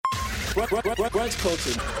Brunch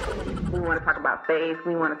Culture. We want to talk about faith.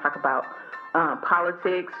 We want to talk about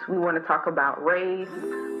politics. We want to talk about race.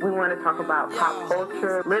 We want to talk about pop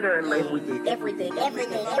culture. Literally, everything is up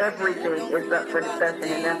for discussion,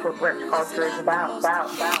 and that's what brunch culture is about. It's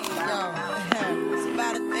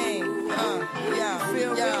about a thing.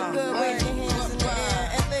 Feel real good. Wave your hands in the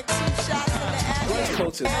air and lick 2 shots in the air. Brunch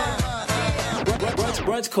Culture.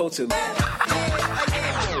 Brunch Culture.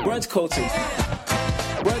 Brunch Culture.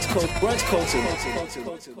 Brunch Culture.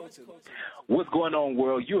 What's going on,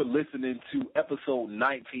 world? You're listening to episode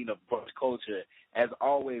 19 of Brunch Culture. As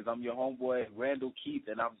always, I'm your homeboy, Randall Keith,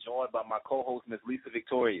 and I'm joined by my co-host, Miss Lisa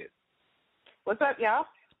Victorious. What's up, y'all?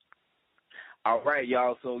 All right,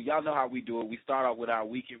 y'all. So y'all know how we do it. We start off with our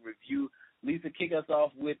weekend review. Lisa, kick us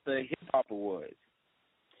off with the Hip Hop Awards.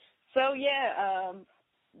 So,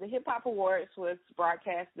 the Hip Hop Awards was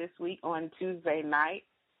broadcast this week on Tuesday night,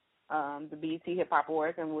 the BET Hip Hop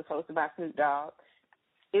Awards, and was hosted by Snoop Dogg.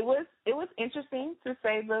 It was interesting to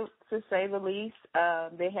say the least.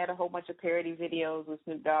 They had a whole bunch of parody videos with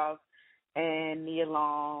Snoop Dogg and Nia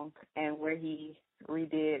Long, and where he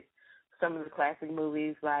redid some of the classic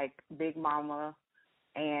movies like Big Mama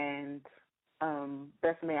and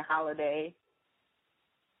Best Man Holiday.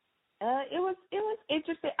 It was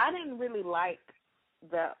interesting. I didn't really like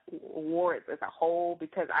the awards as a whole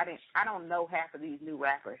because I don't know half of these new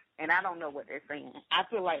rappers, and I don't know what they're saying. I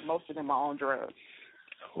feel like most of them are on drugs.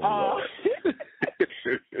 I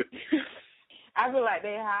feel like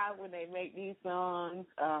they high when they make these songs.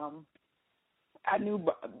 I knew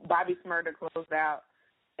Bobby Smurda closed out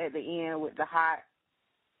at the end with the hot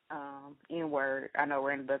N-word. I know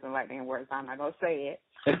Randy doesn't like the N-word, so I'm not going to say it.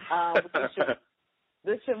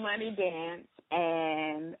 The Shamoney dance,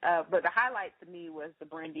 and but the highlight to me was the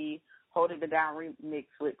Brandy Holdin It Down remix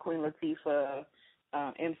with Queen Latifah,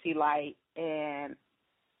 MC Lyte, and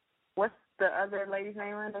what's the other lady's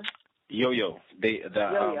name, Randall? Yo-Yo.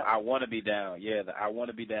 Yo-Yo. I Want to Be Down. Yeah, the I Want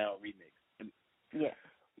to Be Down remix. Yeah.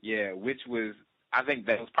 Yeah, which was, I think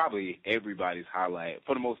that was probably everybody's highlight.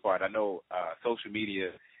 For the most part, I know social media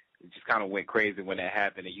just kind of went crazy when that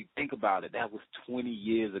happened. And you think about it, that was 20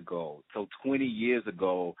 years ago. So 20 years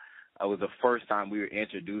ago was the first time we were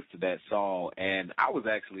introduced to that song. And I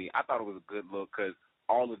thought it was a good look because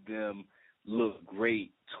all of them look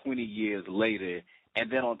great 20 years later.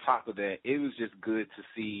 And then on top of that, it was just good to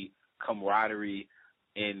see camaraderie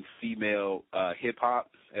in female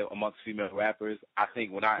hip-hop amongst female rappers. I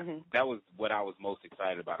think that was what I was most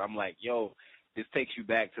excited about. I'm like, yo, this takes you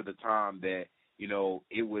back to the time that,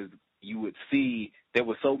 you would see there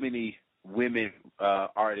were so many women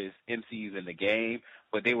artists, MCs in the game,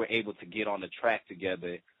 but they were able to get on the track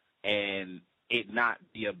together and it not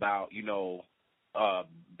be about,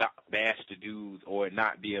 bash the dudes or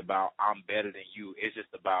not be about I'm better than you. It's just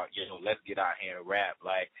about, let's get out here and rap.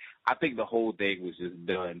 Like, I think the whole thing was just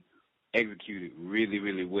executed really,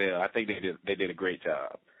 really well. I think they did a great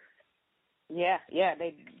job. Yeah,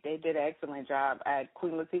 they did an excellent job.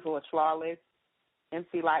 Queen Latifah was flawless.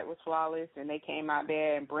 MC Lyte was flawless, and they came out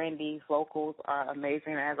there, and Brandy's vocals are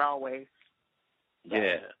amazing as always.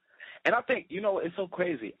 Yeah. And I think, it's so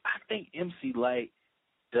crazy. I think MC Lyte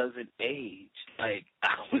doesn't age. Like,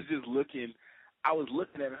 I was looking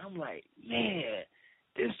at her, I'm like, man,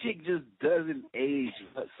 this chick just doesn't age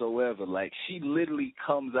whatsoever. Like, she literally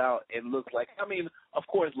comes out and looks like, of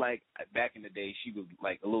course, like, back in the day, she was,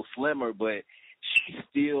 like, a little slimmer, but she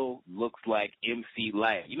still looks like MC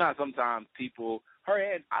Lyte. You know how sometimes people,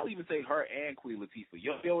 I'll even say her and Queen Latifah,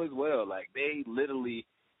 Yo as well, like, they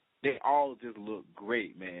all just look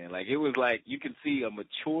great, man. Like, it was like, you can see a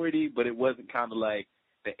maturity, but it wasn't kind of like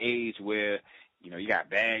the age where, you got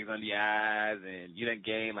bangs under your eyes and you done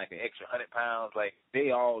gained like an extra 100 pounds. Like,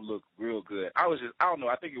 they all look real good. I don't know,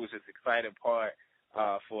 I think it was just exciting part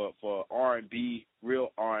for R&B,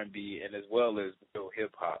 real R&B, and as well as real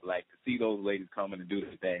hip-hop. Like, to see those ladies coming and do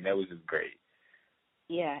this thing, that was just great.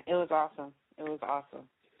 Yeah, it was awesome.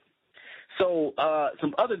 So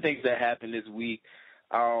some other things that happened this week,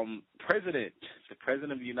 the President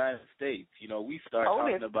of the United States, we start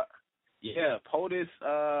talking about, POTUS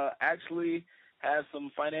actually has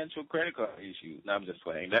some financial credit card issues. No, I'm just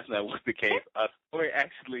playing. That's not what the case. A story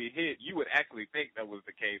actually hit. You would actually think that was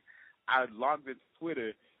the case. I logged into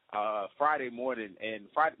Twitter Friday morning and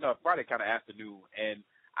Friday kind of afternoon, and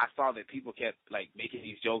I saw that people kept like making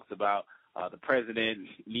these jokes about the president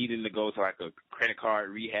needing to go to like a credit card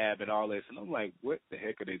rehab and all this, and I'm like, what the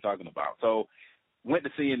heck are they talking about? So went to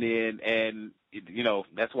CNN, and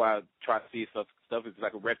that's why I try to see stuff is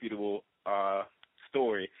like a reputable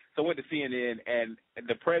story. So I went to CNN, and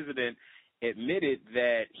the president admitted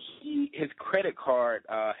that his credit card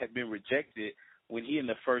had been rejected when he and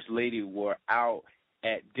the First Lady were out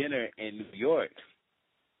at dinner in New York.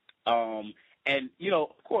 And, you know,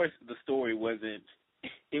 of course, the story wasn't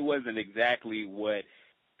exactly what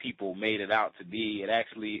people made it out to be. It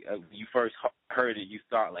actually, you first heard it, you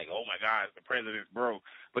thought like, oh my God, the president's broke.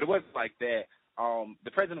 But it wasn't like that.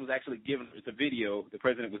 The president was actually given, it's a video, the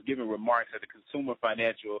president was giving remarks at the Consumer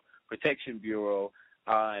Financial Protection Bureau,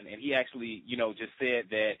 and he actually, you know, just said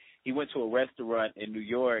that he went to a restaurant in New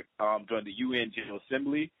York during the UN General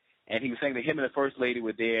Assembly, and he was saying that him and the First Lady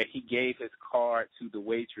were there. He gave his card to the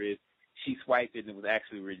waitress. She swiped it and it was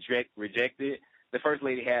actually rejected. The First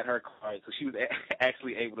Lady had her card, so she was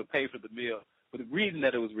actually able to pay for the meal. But the reason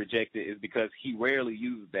that it was rejected is because he rarely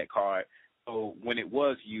used that card. So when it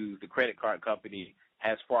was used, the credit card company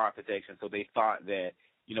has fraud protection, so they thought that,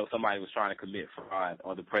 you know, somebody was trying to commit fraud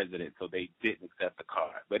on the president, so they didn't accept the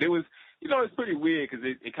card. But it was, you know, it's pretty weird because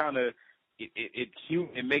it kind of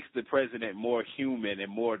it makes the president more human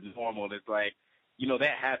and more normal. It's like, you know,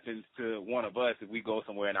 that happens to one of us if we go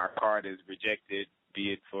somewhere and our card is rejected,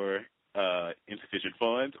 be it for insufficient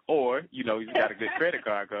funds or, you know, he's got a good credit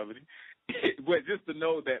card company. But just to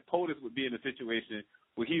know that POTUS would be in a situation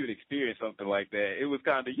where he would experience something like that, it was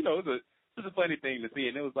kind of, you know, it was a funny thing to see.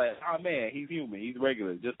 And it was like, oh, man, he's human. He's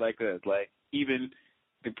regular, just like us. Like, even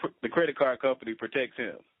the credit card company protects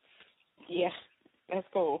him. Yeah, that's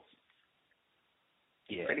cool.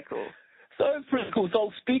 Yeah. Pretty cool. So it's pretty cool.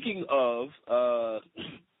 So speaking of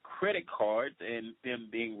credit cards and them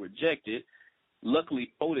being rejected,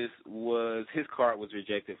 luckily POTUS his card was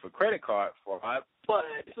rejected for credit card fraud, but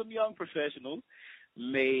some young professionals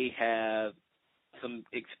may have some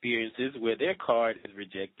experiences where their card is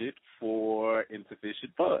rejected for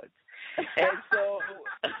insufficient funds. And so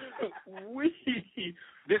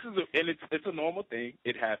it's a normal thing.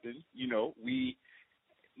 It happens. You know,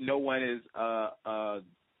 no one is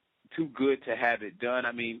too good to have it done.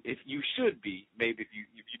 I mean, if you should be, maybe if you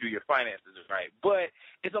do your finances right, but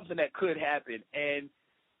it's something that could happen. And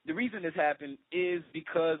the reason this happened is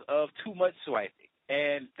because of too much swiping.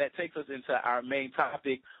 And that takes us into our main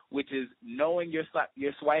topic, which is knowing your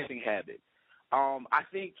swiping habit. I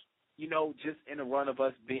think, you know, just in the run of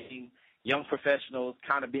us being young professionals,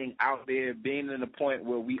 kind of being out there, being in a point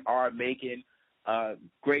where we are making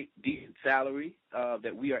great, decent salary,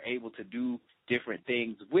 that we are able to do different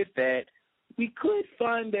things with that, we could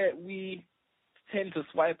find that we tend to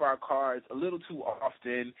swipe our cards a little too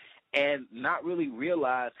often and not really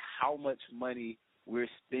realize how much money we're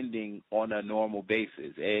spending on a normal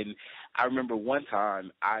basis. And I remember one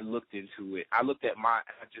time I looked into it. I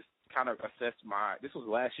just kind of assessed this was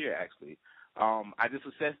last year actually. I just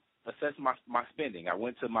assessed my spending. I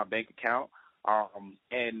went to my bank account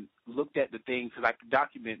and looked at the things, because I could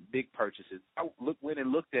document big purchases. I went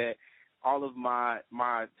and looked at all of my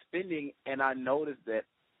spending, and I noticed that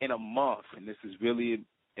in a month, and this is really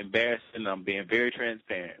embarrassing, I'm being very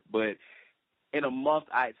transparent, but in a month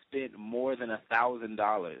I spent more than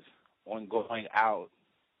 $1,000 on going out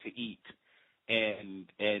to eat and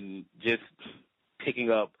just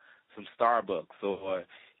picking up some Starbucks or,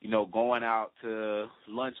 you know, going out to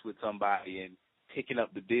lunch with somebody and picking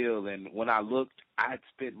up the bill. And when I looked, I'd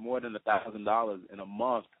spent more than $1,000 in a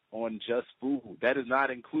month on just food. That is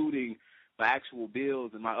not including my actual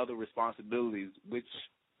bills and my other responsibilities, which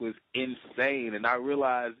was insane. And I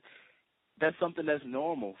realized that's something that's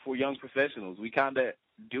normal for young professionals. We kind of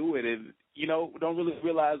do it and, you know, don't really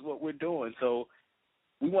realize what we're doing. So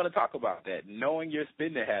we want to talk about that, knowing your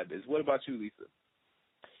spending habits. What about you, Lisa?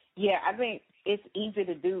 Yeah, I think it's easy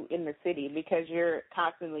to do in the city because you're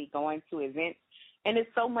constantly going to events, and it's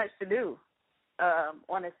so much to do.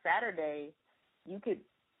 On a Saturday, you could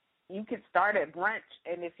start at brunch,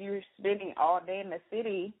 and if you're spending all day in the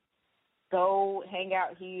city, go hang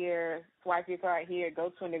out here, swipe your card here, go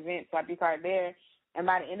to an event, swipe your card there, and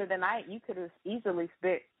by the end of the night, you could have easily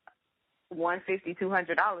spent $150,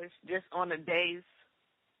 $200 just on a day's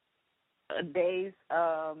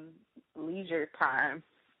leisure time,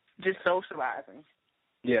 just socializing.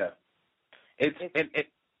 Yeah,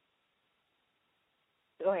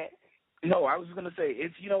 Go ahead. No, I was just gonna say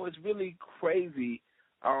it's really crazy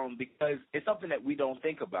because it's something that we don't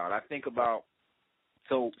think about. I think about,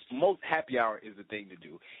 so most happy hour is the thing to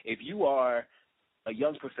do. If you are a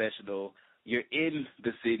young professional, you're in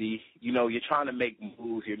the city, you know, you're trying to make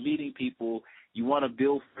moves, you're meeting people, you want to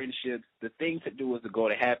build friendships, the thing to do is to go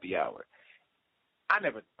to happy hour. I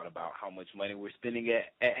never thought about how much money we're spending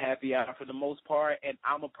at happy hour for the most part, and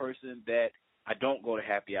I'm a person that I don't go to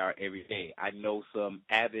happy hour every day. I know some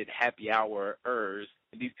avid happy hourers,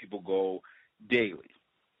 and these people go daily.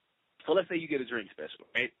 So let's say you get a drink special,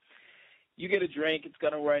 right? You get a drink, it's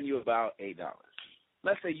gonna run you about $8.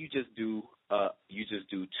 Let's say you just do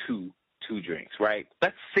two drinks, right?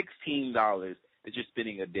 That's $16 that you're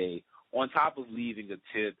spending a day on top of leaving a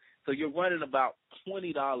tip. So you're running about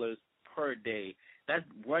 $20 per day. That's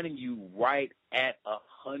running you right at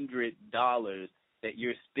 $100 that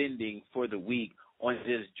you're spending for the week on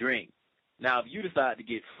this drink. Now, if you decide to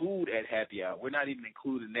get food at happy hour, we're not even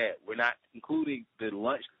including that. We're not including the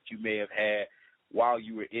lunch that you may have had while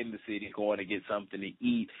you were in the city going to get something to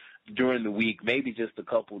eat during the week, maybe just a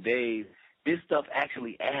couple days. This stuff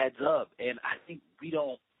actually adds up, and I think we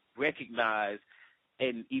don't recognize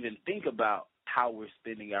and even think about how we're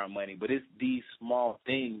spending our money. But it's these small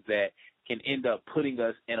things that can end up putting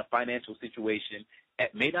us in a financial situation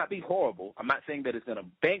that may not be horrible. I'm not saying that it's going to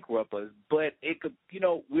bankrupt us, but it could,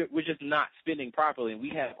 we're just not spending properly, and we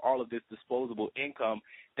have all of this disposable income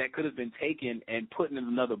that could have been taken and put in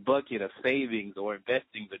another bucket of savings or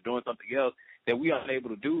investing or doing something else that we aren't able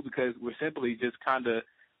to do because we're simply just kind of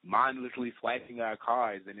mindlessly swiping our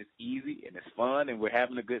cards, and it's easy and it's fun and we're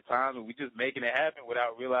having a good time and we're just making it happen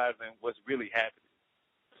without realizing what's really happening.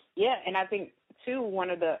 Yeah, and I think, too, one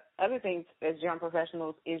of the other things as young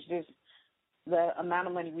professionals is just the amount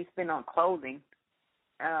of money we spend on clothing.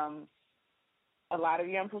 A lot of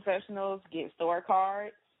young professionals get store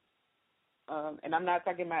cards, and I'm not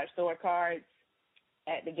talking about store cards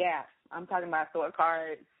at the Gap. I'm talking about store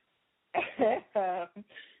cards at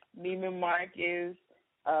Neiman Marcus,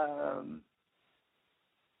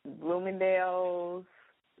 Bloomingdale's,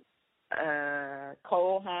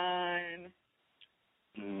 Cole Haan.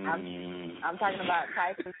 I'm talking about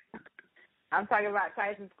Tyson's. I'm talking about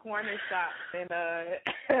Tyson's Corner Shop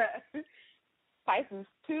and Tyson's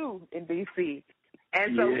 2 in D.C.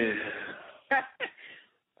 And so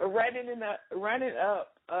running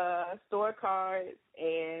up store cards,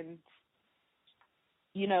 and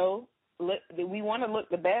we want to look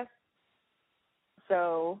the best.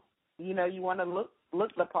 So you want to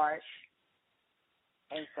look the part.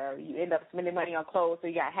 And so you end up spending money on clothes. So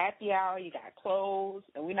you got happy hour, you got clothes,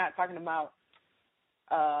 and we're not talking about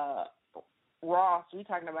Ross. We're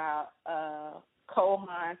talking about Cole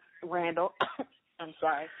Haan, Randall. I'm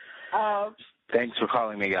sorry. Thanks for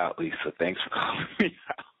calling me out, Lisa. Thanks for calling me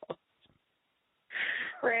out.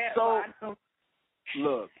 So,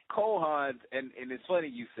 look, Cole Haan, and it's funny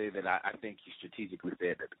you say that. I think you strategically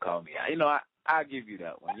said that to call me out. I'll give you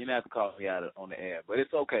that one. You don't have to call me out on the air, but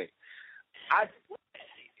it's okay.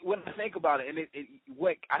 When I think about it, and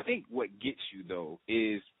what I think what gets you though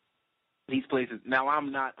is these places. Now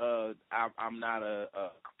I'm not a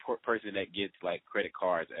person that gets like credit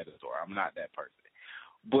cards at a store. I'm not that person.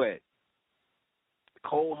 But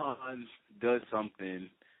Cole Haan does something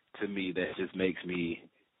to me that just makes me,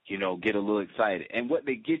 get a little excited. And what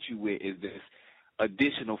they get you with is this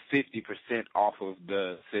additional 50% off of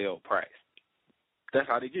the sale price. That's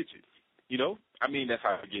how they get you. That's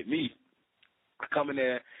how they get me. I come in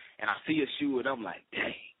there and I see a shoe and I'm like,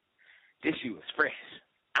 dang, this shoe is fresh.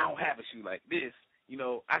 I don't have a shoe like this.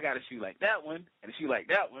 I got a shoe like that one and a shoe like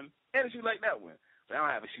that one and a shoe like that one. But I don't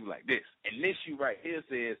have a shoe like this. And this shoe right here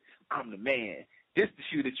says, I'm the man. This is the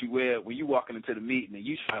shoe that you wear when you walking into the meeting and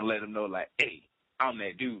you trying to let them know, like, hey, I'm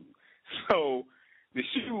that dude. So the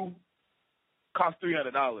shoe costs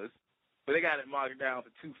 $300, but they got it marked down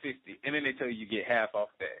for $250, and then they tell you get half off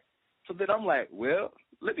that. So then I'm like, well,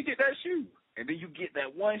 let me get that shoe. And then you get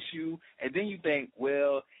that one shoe, and then you think,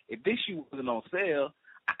 well, if this shoe wasn't on sale,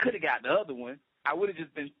 I could have got the other one. I would have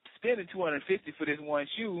just been spending $250 for this one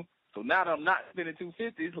shoe. So now that I'm not spending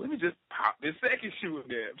 $250, let me just pop this second shoe in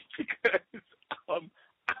there because I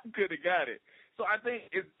could have got it. So I think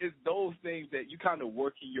it's those things that you kind of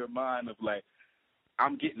work in your mind of like,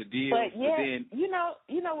 I'm getting a deal. But yeah, then, you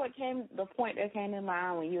know what the point that came in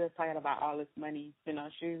mind when you were talking about all this money you spend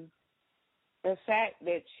on shoes? The fact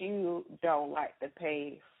that you don't like to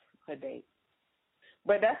pay for dates.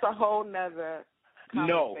 But that's a whole nother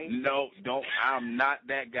conversation. No, don't. I'm not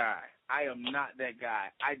that guy. I am not that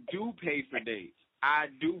guy. I do pay for dates. I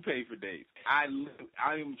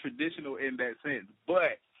am traditional in that sense.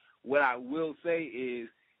 But what I will say is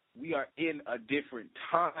we are in a different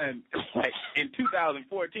time. Like in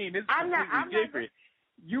 2014, this is completely different.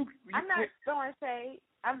 I'm not throwing shade.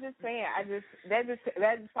 I'm just saying. That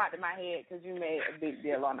just popped in my head because you made a big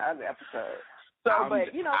deal on the other episode. So, I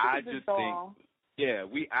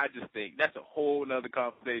just think that's a whole nother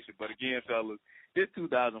conversation. But again, fellas, this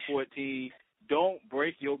 2014. Don't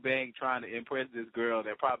break your bank trying to impress this girl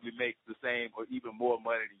that probably makes the same or even more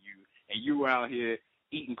money than you, and you around here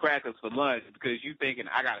eating crackers for lunch because you thinking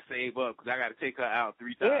I got to save up because I got to take her out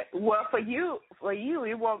 3 times. Yeah, well, for you,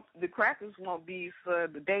 it won't. The crackers won't be for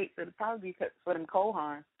the dates. It'll probably be for them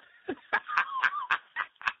Kohan.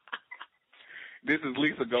 This is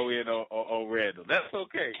Lisa go in on Randall. That's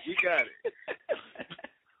okay. You got it.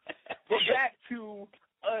 But back to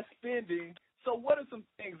us spending. So what are some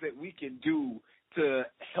things that we can do to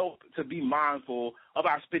help to be mindful of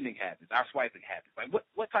our spending habits, our swiping habits? Like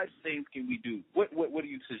what types of things can we do? What do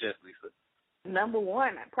you suggest, Lisa? Number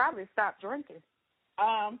one, I'd probably stop drinking.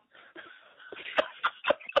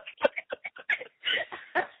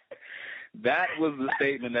 That was the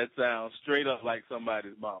statement that sounds straight up like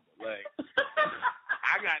somebody's mama. Like,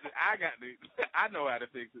 I know how to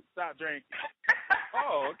fix it. Stop drinking.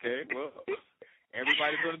 Oh, okay. Well,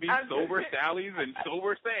 everybody's going to be sober Sally's and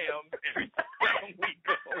sober Sam's every time we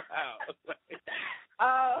go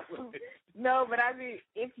out. No, but I mean,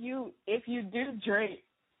 if you do drink,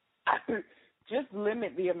 just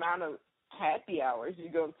limit the amount of happy hours you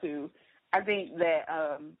go to. I think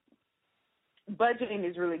that budgeting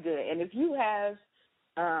is really good. And if you have,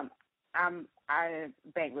 I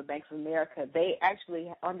bank with Bank of America. They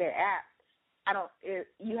actually on their app.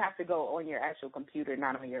 You have to go on your actual computer,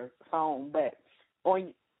 not on your phone, but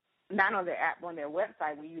not on their app, on their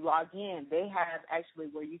website. When you log in, they have actually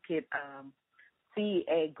where you could see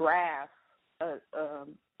a graph,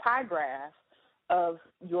 pie graph of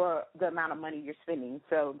the amount of money you're spending.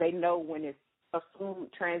 So they know when it's a food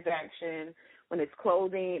transaction, when it's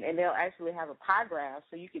clothing, and they'll actually have a pie graph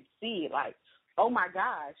so you could see, like, oh my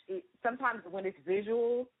gosh. Sometimes when it's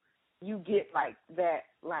visual, you get like that,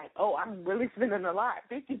 like, oh, I'm really spending a lot.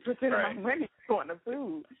 50% of my money is going to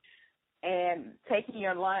food. And taking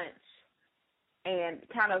your lunch and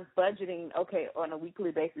kind of budgeting, okay, on a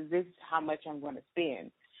weekly basis, this is how much I'm going to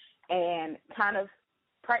spend. And kind of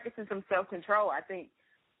practicing some self-control. I think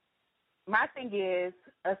my thing is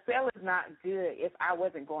a sale is not good if I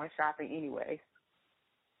wasn't going shopping anyway.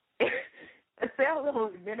 A sale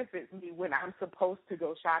only benefits me when I'm supposed to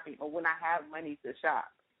go shopping or when I have money to shop.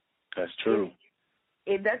 That's true.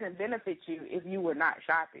 It doesn't benefit you if you were not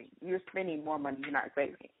shopping. You're spending more money you're not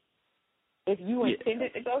saving. If you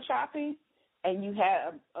intended to go shopping and you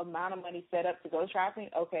had an amount of money set up to go shopping,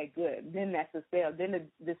 okay, good. Then that's a sale. Then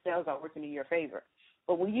the sales are working in your favor.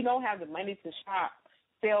 But when you don't have the money to shop,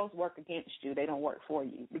 sales work against you. They don't work for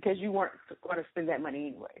you because you weren't going to spend that money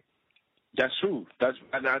anyway. That's true.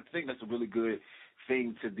 I think that's a really good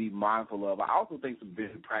thing to be mindful of. I also think some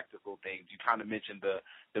very practical things. You kind of mentioned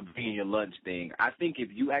the bringing your lunch thing. I think if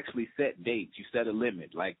you actually set dates, you set a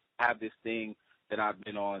limit. Like, have this thing that I've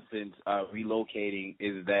been on since relocating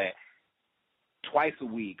is that twice a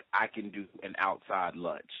week I can do an outside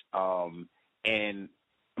lunch. And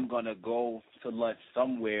I'm going to go to lunch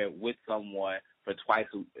somewhere with someone for twice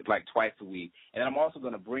a week. And I'm also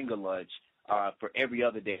going to bring a lunch for every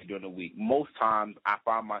other day during the week. Most times I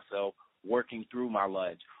find myself working through my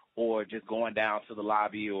lunch or just going down to the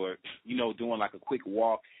lobby or, doing like a quick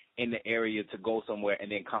walk in the area to go somewhere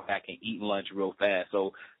and then come back and eat lunch real fast.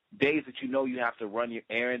 So days that you have to run your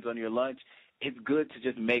errands on your lunch, it's good to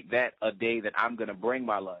just make that a day that I'm going to bring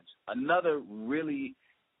my lunch. Another really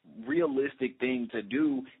realistic thing to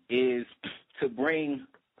do is to bring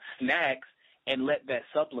snacks and let that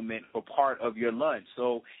supplement for part of your lunch.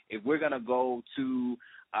 So if we're going to go to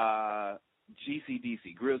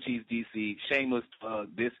GCDC, Grilled Cheese DC, shameless plug,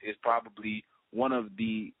 this is probably one of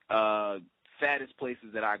the saddest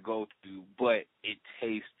places that I go to, but it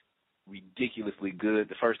tastes ridiculously good.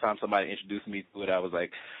 The first time somebody introduced me to it, I was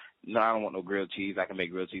like, no, I don't want no grilled cheese. I can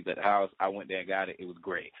make grilled cheese at the house. I went there and got it. It was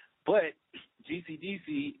great. But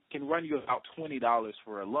GCDC can run you about $20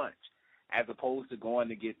 for a lunch, as opposed to going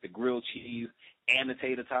to get the grilled cheese and the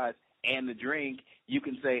tater tots and the drink. You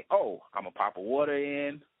can say, oh, I'm going to pop a water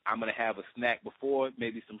in. I'm going to have a snack before,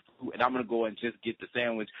 maybe some food, and I'm going to go and just get the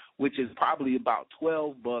sandwich, which is probably about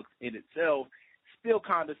 $12 in itself. Still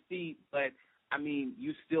kind of steep, but, I mean,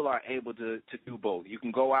 you still are able to do both. You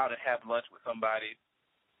can go out and have lunch with somebody,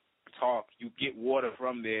 talk, you get water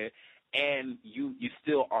from there, and you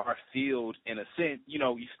still are filled in a sense.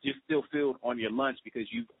 You're still filled on your lunch because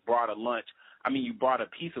you brought you brought a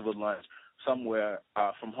piece of a lunch somewhere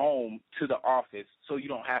from home to the office, so you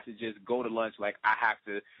don't have to just go to lunch like I have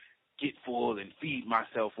to get full and feed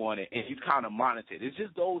myself on it, and you kind of monitor it. It's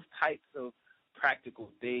just those types of practical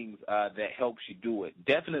things that helps you do it.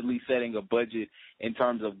 Definitely setting a budget in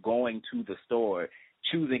terms of going to the store,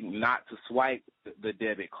 choosing not to swipe the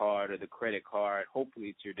debit card or the credit card. Hopefully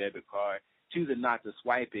it's your debit card. Choosing not to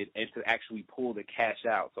swipe it and to actually pull the cash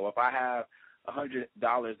out. So if I have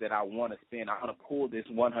 $100 that I want to spend, I'm going to pull this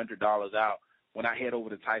 $100 out when I head over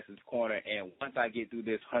to Tyson's Corner, and once I get through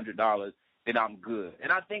this $100, then I'm good.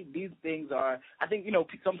 And I think these things are,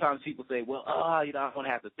 sometimes people say, well, I don't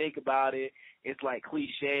have to think about it. It's like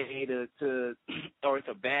cliche to or it's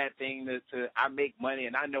a bad thing to I make money.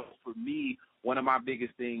 And I know for me, one of my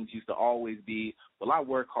biggest things used to always be, well, I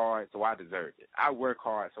work hard, so I deserve it. I work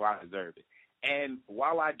hard, so I deserve it. And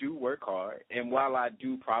while I do work hard, and while I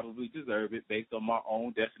do probably deserve it based on my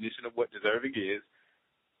own definition of what deserving is,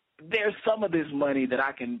 there's some of this money that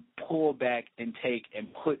I can pull back and take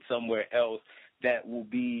and put somewhere else that will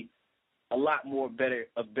be a lot more better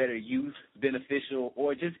use, beneficial,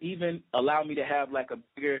 or just even allow me to have like a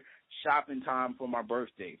bigger shopping time for my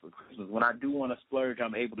birthday, for Christmas. When I do want to splurge,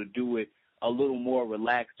 I'm able to do it a little more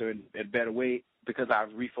relaxed or in a better way because I've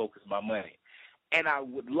refocused my money. And I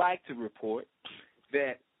would like to report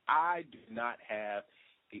that I do not have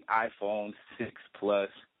the iPhone 6 Plus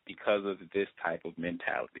because of this type of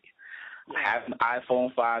mentality. I have an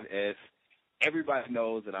iPhone 5S. Everybody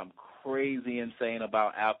knows that I'm crazy insane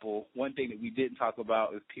about Apple. One thing that we didn't talk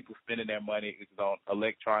about is people spending their money on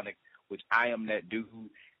electronics, which I am that dude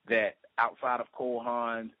that outside of Cole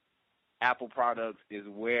Haan's, Apple products is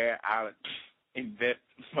where I invest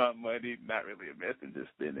my money. Not really investing, just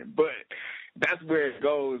spending, but that's where it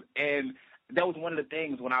goes. And that was one of the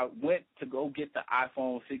things when I went to go get the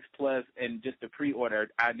iPhone 6 Plus and just to pre-order.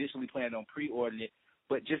 I initially planned on pre-ordering it,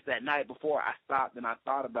 but just that night before I stopped and I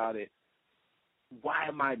thought about it, why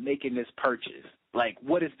am I making this purchase? Like,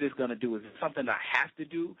 what is this going to do? Is it something I have to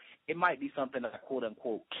do? It might be something I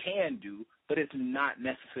quote-unquote can do, but it's not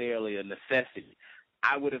necessarily a necessity.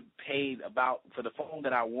 I would have paid for the phone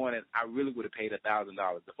that I wanted, I really would have paid $1,000.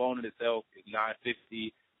 The phone in itself is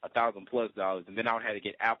 $950, $1,000+, and then I would have to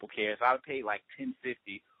get Apple Care. So I would pay like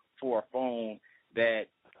 $1,050 for a phone that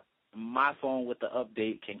my phone with the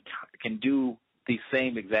update can do the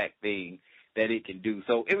same exact thing that it can do.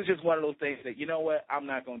 So it was just one of those things that, you know what, I'm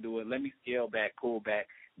not going to do it. Let me scale back, pull back,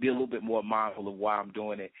 be a little bit more mindful of why I'm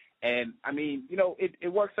doing it. And, I mean,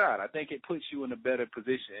 it works out. I think it puts you in a better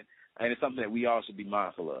position, and it's something that we all should be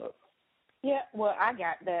mindful of. Yeah, well, I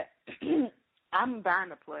got that. I'm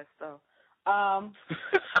buying a Plus, though.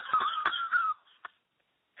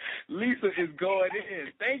 Lisa is going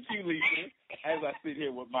in. Thank you, Lisa. As I sit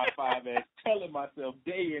here with my 5S, telling myself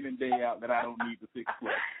day in and day out that I don't need the 6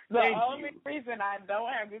 Plus. The only reason I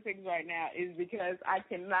don't have the 6 right now is because I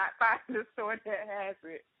cannot find a store that has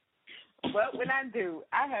it. But when I do,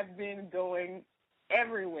 I have been going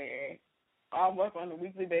everywhere, almost on a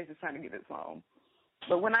weekly basis, trying to get this phone.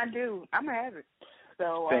 But when I do, I'm gonna have it.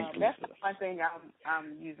 So that's the one thing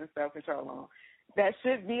I'm using self-control on. That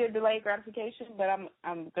should be a delayed gratification, but I'm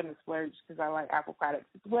gonna splurge because I like Apple products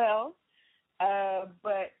as well.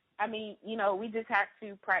 But I mean, we just have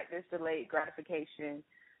to practice delayed gratification.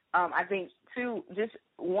 I think too, just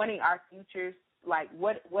wanting our futures. Like,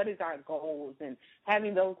 what is our goals, and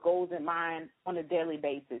having those goals in mind on a daily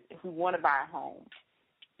basis. If we want to buy a home,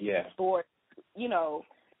 yeah, or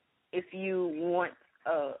if you want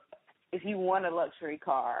a luxury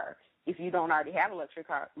car, if you don't already have a luxury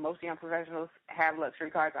car, most young professionals have luxury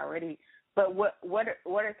cars already. But what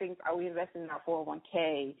are things? Are we investing in our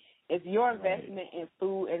 401k? If your investment in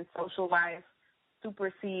food and social life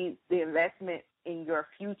supersedes the investment in your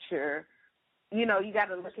future, you got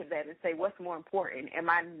to look at that and say, what's more important?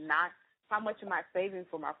 How much am I saving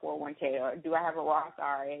for my 401k? Or do I have a Roth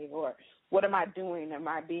IRA? Or what am I doing? Am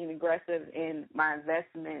I being aggressive in my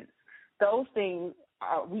investments? Those things,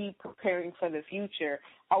 are we preparing for the future?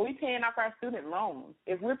 Are we paying off our student loans?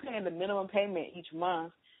 If we're paying the minimum payment each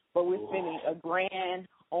month, but we're spending $1,000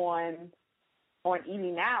 on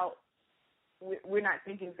eating out, we're not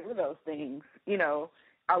thinking through those things.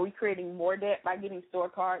 Are we creating more debt by getting store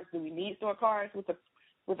cards? Do we need store cards with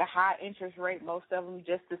a high interest rate, most of them,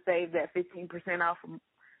 just to save that 15% off?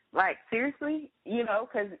 Like, seriously?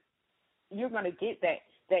 Because you're going to get that.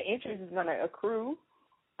 That interest is going to accrue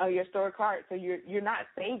on your store card, so you're not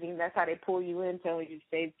saving. That's how they pull you in, telling you to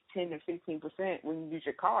save 10 to 15% when you use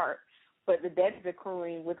your card. But the debt is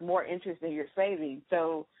accruing with more interest than you're saving,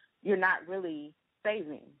 so you're not really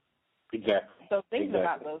saving. Exactly. So think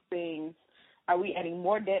about those things. Are we adding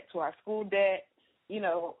more debt to our school debt?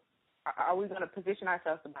 Are we going to position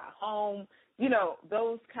ourselves to buy a home?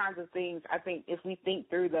 Those kinds of things, I think if we think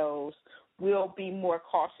through those, we'll be more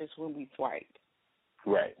cautious when we swipe.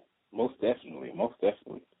 Right. Most definitely.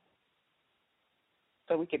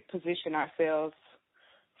 So we could position ourselves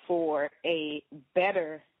for a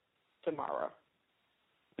better tomorrow.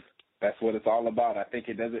 That's what it's all about. I think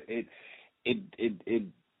it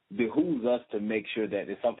behooves us to make sure that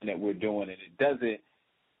it's something that we're doing, and it doesn't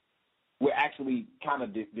we're actually kind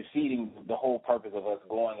of defeating the whole purpose of us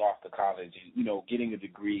going off to college, you know, getting a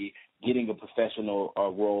degree, getting a professional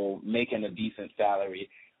role, making a decent salary.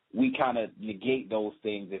 We kind of negate those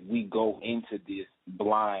things if we go into this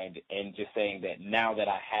blind and just saying that now that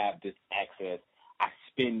I have this access, I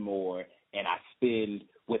spend more and I spend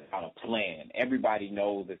without a plan. Everybody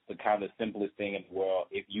knows it's the kind of simplest thing in the world.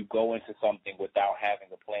 If you go into something without having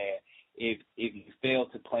a plan, if you fail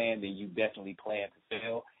to plan, then you definitely plan to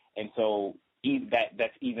fail. And so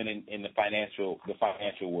that's even in the financial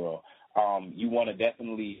world. You want to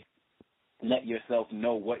definitely let yourself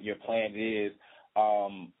know what your plan is.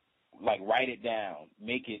 Like write it down,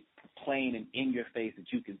 make it plain and in your face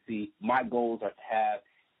that you can see. My goals are to have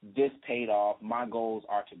this paid off. My goals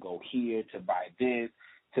are to go here, to buy this,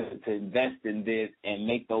 to invest in this, and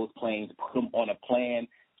make those plans, put them on a plan,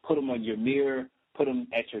 put them on your mirror, put them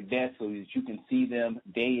at your desk so that you can see them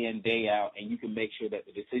day in, day out, and you can make sure that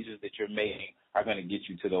the decisions that you're making are going to get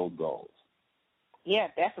you to those goals. Yeah,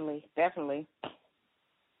 definitely.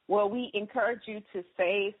 Well, we encourage you to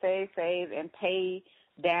save, and pay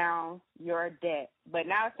down your debt. But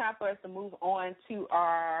now it's time for us to move on to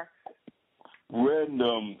our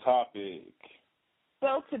random topic.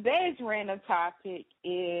 So today's random topic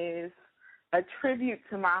is a tribute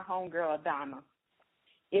to my homegirl, Donna.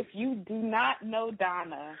 If you do not know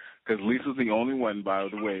Donna. Because Lisa's the only one, by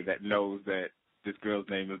the way, that knows that this girl's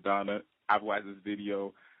name is Donna. I've watched this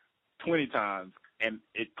video 20 times, and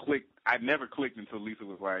it clicked. I never clicked until Lisa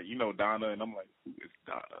was like, you know, Donna. And I'm like, who is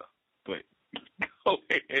Donna? But go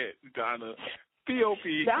ahead, Donna.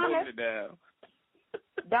 P.O.P. Holdin It Down.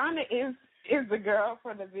 Donna is the girl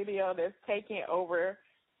from the video that's taking over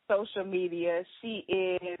social media. She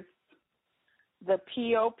is the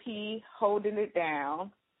P.O.P. Holdin It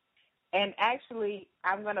Down. And actually,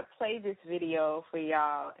 I'm going to play this video for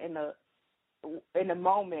y'all in a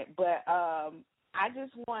moment. But I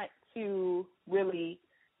just want to really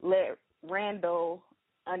let Randall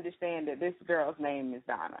understand that this girl's name is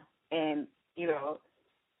Donna. And, you know,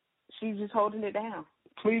 she's just holding it down.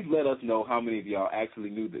 Please let us know how many of y'all actually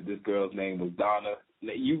knew that this girl's name was Donna.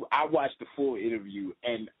 I watched the full interview,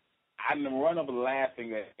 and I'm run up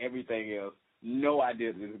laughing at everything else. No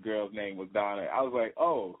idea that this girl's name was Donna. I was like,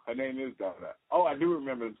 oh, her name is Donna. Oh, I do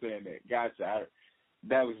remember them saying that. Gotcha.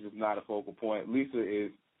 That was just not a focal point. Lisa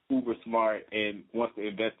is uber smart and wants to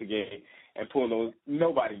investigate and pull those.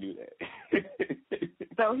 Nobody knew that.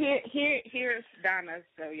 So here's Donna,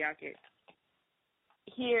 so y'all can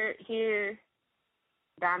here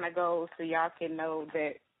Donna goes, so y'all can know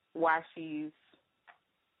that why she's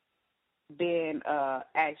been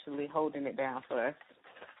actually holding it down for us.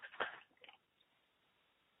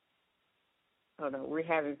 Hold on, we're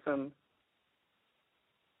having some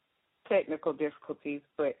technical difficulties,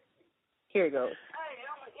 but here it goes. Hey,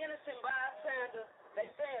 I'm an innocent bystander. They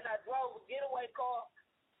saying I drove a getaway car,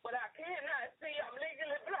 but I cannot see. I'm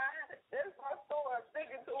legally blind. That's my story. I'm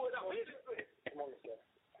sticking to it. I'm innocent.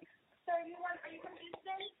 Sir, are you from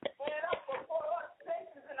Houston? And I'm from Fort Worth,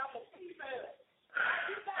 Texas, and I'm a female.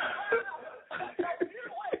 You got blind. I'm a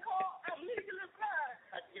getaway car. I'm legally blind.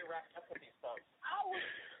 I get wrapped up in these stuff.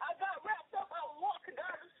 I got wrapped up. I was walking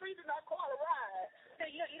down the street and I caught a ride. So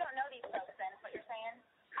you don't know these folks then, is what you're saying?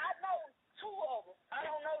 I know two of them. I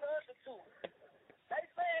don't know the other two. They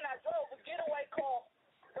saying I drove a getaway car,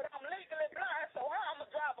 but I'm legally blind, so how I'm going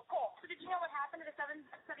to drive a car? So did you know what happened to the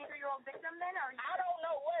 73-year-old victim then? Or I don't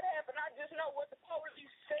know what happened. I just know what the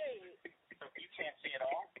police said. So you can't see at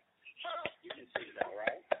all? Huh? You can see though,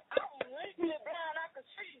 right? I'm legally blind. I can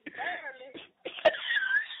see barely.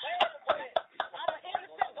 But I'm an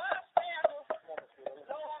innocent bystander.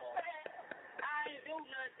 Know what I'm saying? I ain't do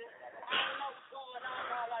nothing. I don't know what's going on.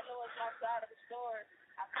 All I know is my side of the story.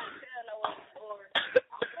 I can't tell no other story.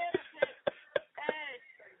 I'm innocent. Hey,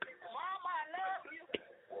 Mama, I love you.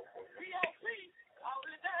 P.O.P. Hold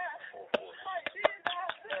it down. Like these are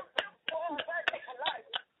simple boys back in my life.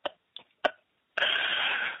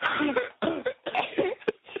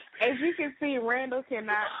 As you can see, Randall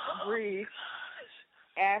cannot breathe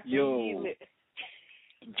after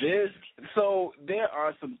So there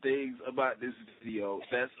are some things about this video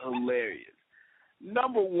that's hilarious.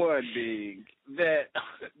 Number one being that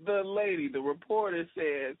the reporter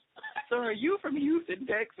says, "So are you from Houston,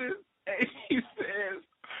 Texas?" And he says,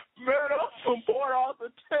 "Man, I'm from Port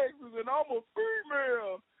Arthur, Texas, and I'm a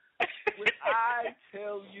female." When I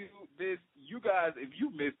tell you this, you guys, if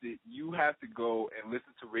you missed it, you have to go and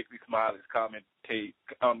listen to Ricky Smiley's comments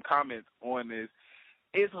on this.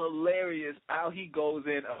 It's hilarious how he goes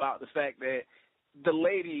in about the fact that the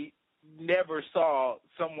lady never saw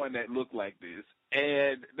someone that looked like this.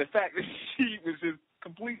 And the fact that she was just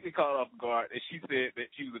completely caught off guard, and she said that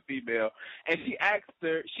she was a female. And she asked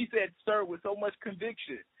her, she said, "Sir," with so much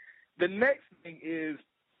conviction. The next thing is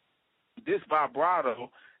this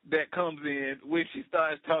vibrato that comes in when she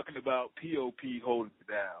starts talking about P.O.P. Holdin It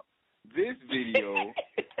Down. This video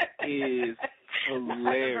is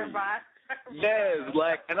hilarious. Yes,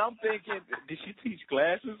 like, and I'm thinking, did she teach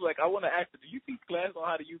classes? Like, I want to ask her, do you teach classes on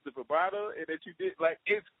how to use the vibrato? And that you did, like,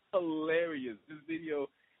 it's hilarious. This video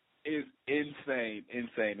is insane.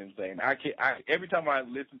 Every time I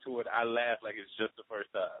listen to it, I laugh like it's just the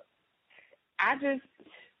first time.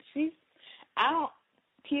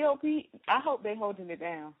 P.O.P., I hope they're holding it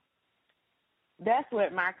down. That's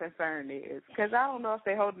what my concern is, because I don't know if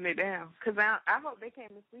they're holding it down. Because I hope they came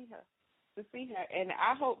to see her, and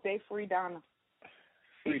I hope they free Donna.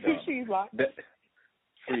 Free Donna. She's like,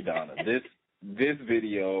 free Donna. This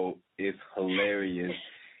video is hilarious.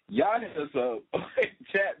 Y'all hit us up,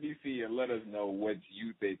 chat BC, and let us know what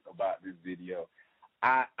you think about this video.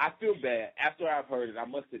 I feel bad. After I've heard it, I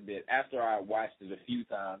must admit, after I watched it a few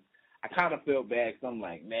times, I kind of felt bad because I'm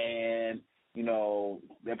like, man, you know,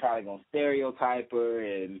 they're probably going to stereotype her,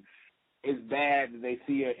 and it's bad that they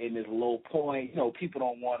see her in this low point. You know, people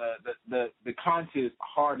don't want to, the conscious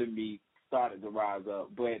heart of me started to rise up.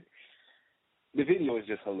 But the video is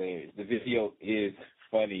just hilarious. The video is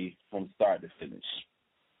funny from start to finish.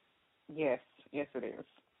 Yes, it is.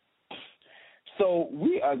 So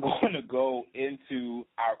we are going to go into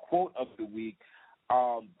our quote of the week.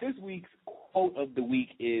 This week's quote of the week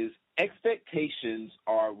is, "Expectations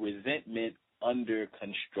are resentment under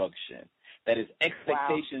construction." That is,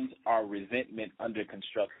 expectations are resentment under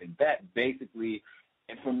construction. That basically,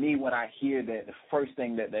 and for me, when I hear that, the first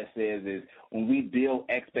thing that says is when we build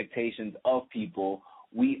expectations of people,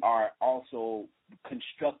 we are also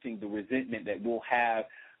constructing the resentment that we'll have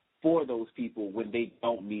for those people when they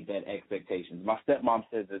don't meet that expectation. My stepmom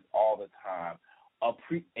says this all the time.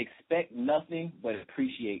 Expect nothing but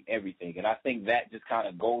appreciate everything. And I think that just kind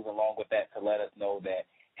of goes along with that to let us know that,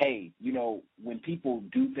 hey, you know, when people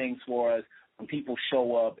do things for us, when people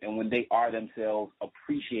show up and when they are themselves,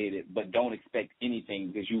 appreciate it, but don't expect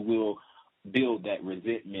anything, because you will build that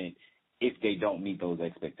resentment if they don't meet those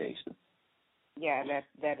expectations. Yeah,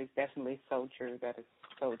 that is definitely so true. That is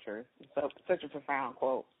so true. So such a profound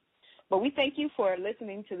quote. But we thank you for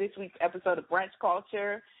listening to this week's episode of Brunch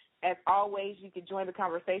Culture. As always, you can join the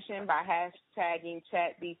conversation by hashtagging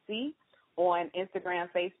ChatBC on Instagram,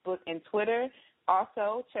 Facebook, and Twitter.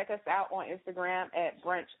 Also, check us out on Instagram at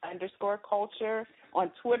brunch_culture,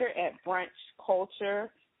 on Twitter at Brunch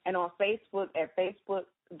Culture, and on Facebook at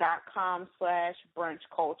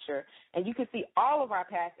facebook.com/brunchculture. And you can see all of our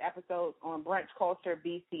past episodes on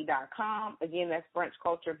brunchculturebc.com. Again, that's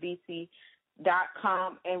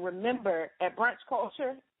brunchculturebc.com. And remember, at Brunch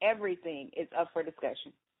Culture, everything is up for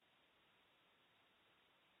discussion.